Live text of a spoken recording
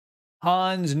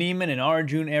Hans Niemann and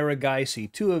Arjun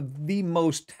Erigaisi, two of the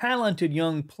most talented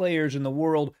young players in the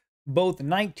world, both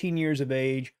 19 years of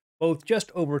age, both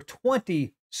just over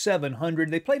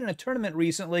 2,700. They played in a tournament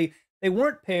recently. They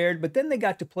weren't paired, but then they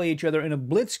got to play each other in a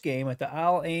blitz game at the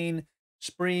Al-Ain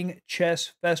Spring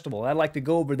Chess Festival. I'd like to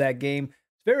go over that game.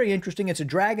 It's very interesting. It's a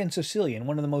Dragon Sicilian,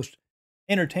 one of the most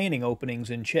entertaining openings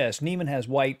in chess. Niemann has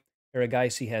white,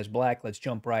 Erigaisi has black. Let's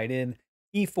jump right in.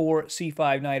 E4,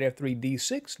 C5, knight F3,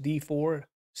 D6, D4,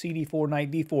 CD4,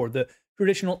 knight D4. The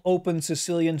traditional open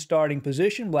Sicilian starting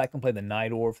position. Black can play the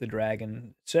knight or the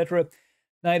dragon, etc.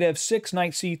 Knight F6,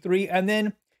 knight C3, and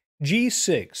then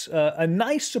G6. A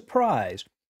nice surprise.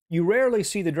 You rarely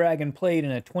see the dragon played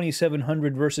in a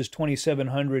 2,700 versus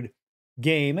 2,700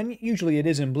 game, and usually it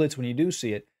is in blitz when you do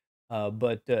see it.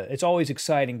 But it's always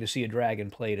exciting to see a dragon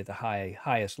played at the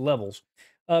highest levels.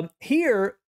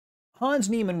 Here, Hans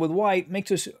Niemann with white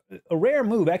makes us a rare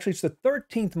move. Actually, it's the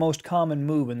 13th most common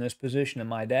move in this position in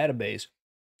my database.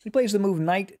 He plays the move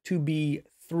knight to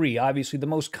b3. Obviously, the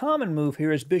most common move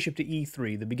here is bishop to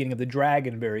e3, the beginning of the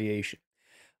dragon variation.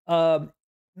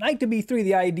 Knight to b3,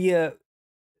 the idea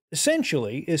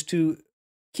essentially is to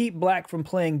keep black from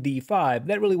playing d5.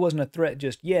 That really wasn't a threat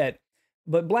just yet,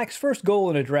 but black's first goal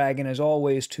in a dragon is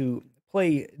always to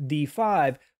play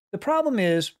d5. The problem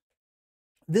is,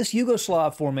 this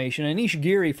Yugoslav formation, Anish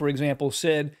Giri, for example,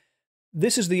 said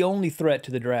this is the only threat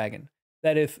to the dragon.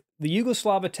 That if the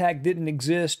Yugoslav attack didn't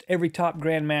exist, every top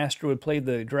grandmaster would play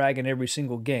the dragon every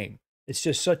single game. It's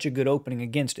just such a good opening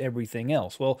against everything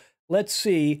else. Well, let's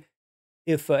see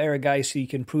if Erigaisi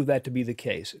can prove that to be the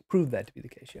case.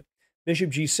 Yeah.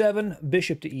 Bishop G7,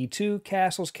 bishop to E2,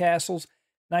 castles, castles,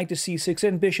 knight to C6,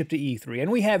 and bishop to E3.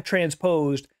 And we have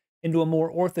transposed into a more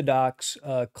orthodox,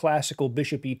 classical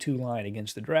bishop e2 line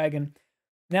against the dragon.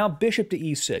 Now bishop to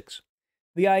e6.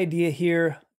 The idea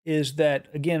here is that,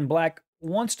 again, black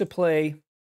wants to play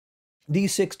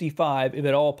d6, d5 if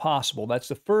at all possible. That's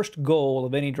the first goal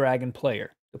of any dragon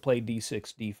player, to play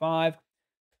d6, d5.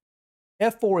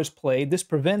 f4 is played. This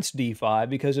prevents d5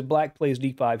 because if black plays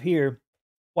d5 here,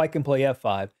 white can play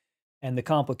f5, and the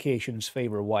complications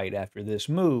favor white after this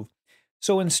move.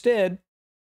 So instead,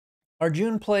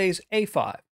 Arjun plays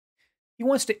a5. He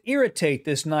wants to irritate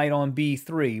this knight on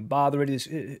b3, bother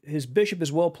it. His bishop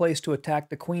is well placed to attack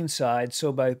the queen side,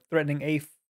 so by threatening a4,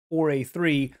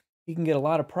 a3, he can get a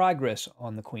lot of progress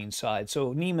on the queen side.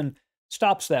 So Niemann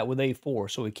stops that with a4,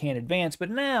 so he can't advance.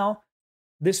 But now,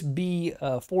 this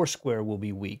b4 square will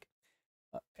be weak.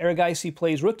 Erigaisi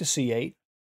plays rook to c8,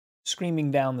 screaming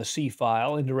down the c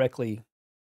file, indirectly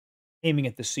aiming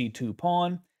at the c2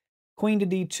 pawn. Queen to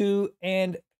d2,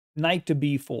 and knight to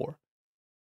b4.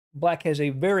 Black has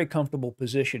a very comfortable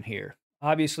position here.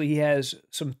 Obviously, he has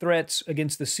some threats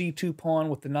against the c2 pawn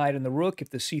with the knight and the rook if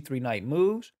the c3 knight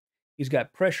moves. He's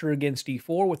got pressure against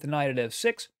e4 with the knight at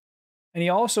f6. And he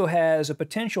also has a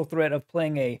potential threat of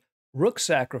playing a rook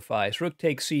sacrifice. Rook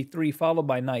takes c3 followed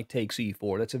by knight takes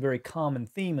e4. That's a very common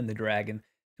theme in the dragon,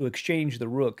 to exchange the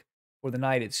rook for the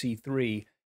knight at c3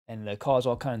 and cause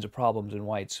all kinds of problems in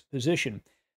white's position.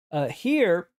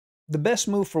 Here, the best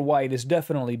move for white is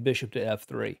definitely bishop to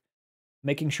f3,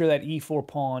 making sure that e4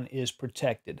 pawn is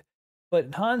protected.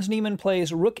 But Hans Niemann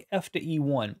plays rook f to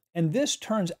e1, and this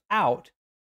turns out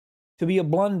to be a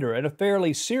blunder, and a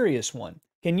fairly serious one.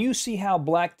 Can you see how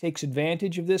black takes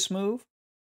advantage of this move?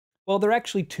 Well, there are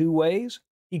actually two ways.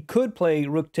 He could play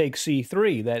rook takes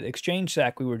c3, that exchange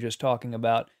sack we were just talking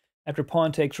about. After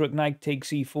pawn takes rook, knight takes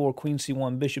e4, queen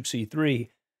c1, bishop c3,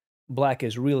 black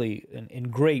is really in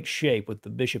great shape with the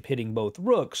bishop hitting both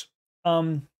rooks.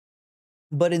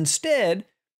 But instead,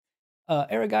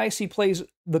 Erigaisi plays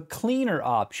the cleaner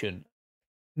option.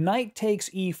 Knight takes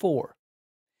e4.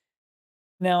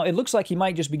 Now, it looks like he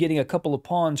might just be getting a couple of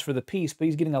pawns for the piece, but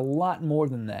he's getting a lot more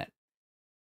than that.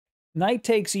 Knight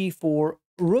takes e4,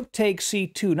 rook takes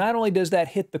c2. Not only does that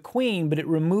hit the queen, but it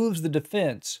removes the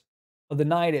defense of the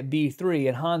knight at b3,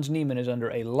 and Hans Niemann is under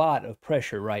a lot of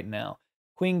pressure right now.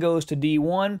 Queen goes to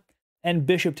d1, and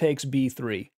bishop takes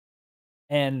b3.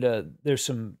 And there's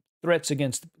some threats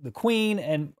against the queen,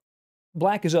 and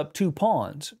black is up 2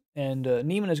 pawns. And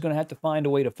Niemann is going to have to find a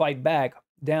way to fight back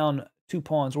down 2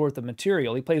 pawns worth of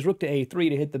material. He plays rook to a3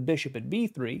 to hit the bishop at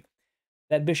b3.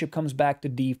 That bishop comes back to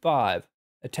d5,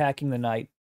 attacking the knight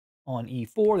on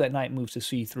e4. That knight moves to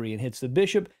c3 and hits the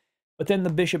bishop. But then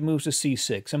the bishop moves to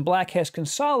c6, and black has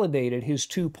consolidated his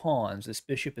 2 pawns. This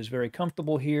bishop is very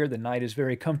comfortable here. The knight is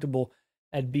very comfortable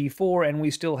at b4, and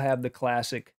we still have the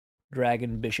classic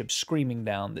dragon bishop screaming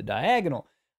down the diagonal.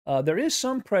 There is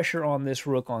some pressure on this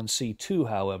rook on c2,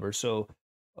 however, so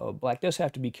black does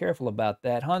have to be careful about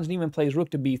that. Hans Niemann plays rook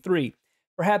to b3.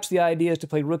 Perhaps the idea is to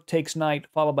play rook takes knight,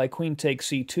 followed by queen takes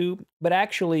c2, but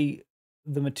actually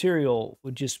the material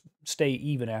would just stay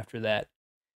even after that.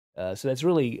 So that's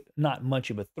really not much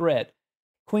of a threat.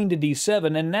 Queen to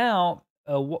d7, and now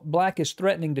black is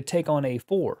threatening to take on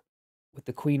a4 with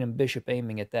the queen and bishop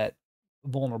aiming at that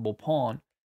vulnerable pawn.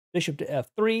 Bishop to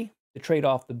f3 to trade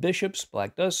off the bishops.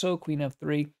 Black does so, queen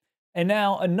f3. And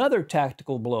now another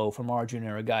tactical blow from Arjun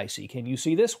Erigaisi. Can you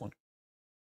see this one?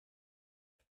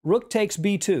 Rook takes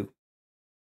b2.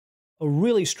 A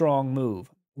really strong move,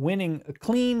 winning a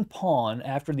clean pawn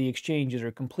after the exchanges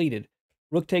are completed.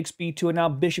 Rook takes b2, and now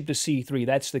bishop to c3.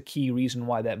 That's the key reason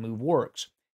why that move works.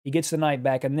 He gets the knight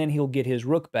back, and then he'll get his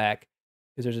rook back,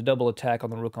 because there's a double attack on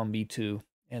the rook on b2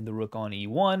 and the rook on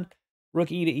e1.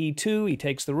 Rook e to e2, he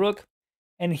takes the rook.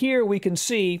 And here we can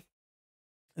see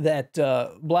that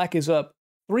black is up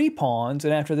 3 pawns,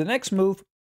 and after the next move,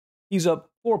 he's up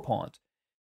 4 pawns.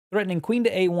 Threatening queen to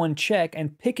a1 check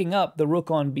and picking up the rook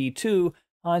on b2,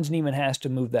 Hans Niemann has to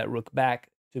move that rook back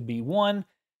to b1.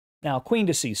 Now, queen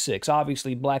to c6.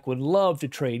 Obviously, black would love to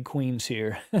trade queens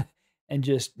here and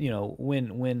just,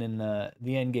 win in the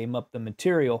endgame up the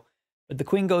material. But the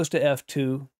queen goes to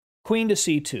f2, queen to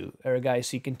c2.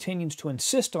 Erigaisi continues to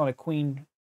insist on a queen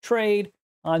trade.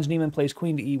 Hans Niemann plays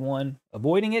queen to e1,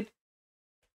 avoiding it.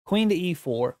 Queen to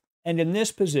e4. And in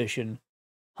this position,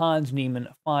 Hans Niemann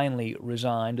finally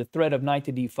resigned. The threat of knight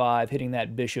to d5, hitting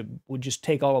that bishop, would just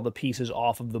take all of the pieces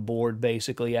off of the board,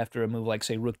 basically, after a move like,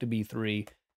 say, rook to b3,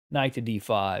 knight to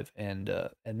d5, and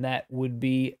that would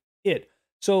be it.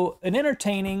 So an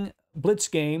entertaining blitz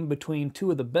game between two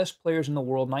of the best players in the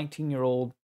world,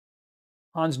 19-year-old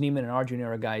Hans Niemann and Arjun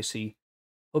Erigaisi.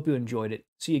 Hope you enjoyed it.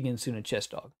 See you again soon at Chess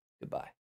Dog. Goodbye.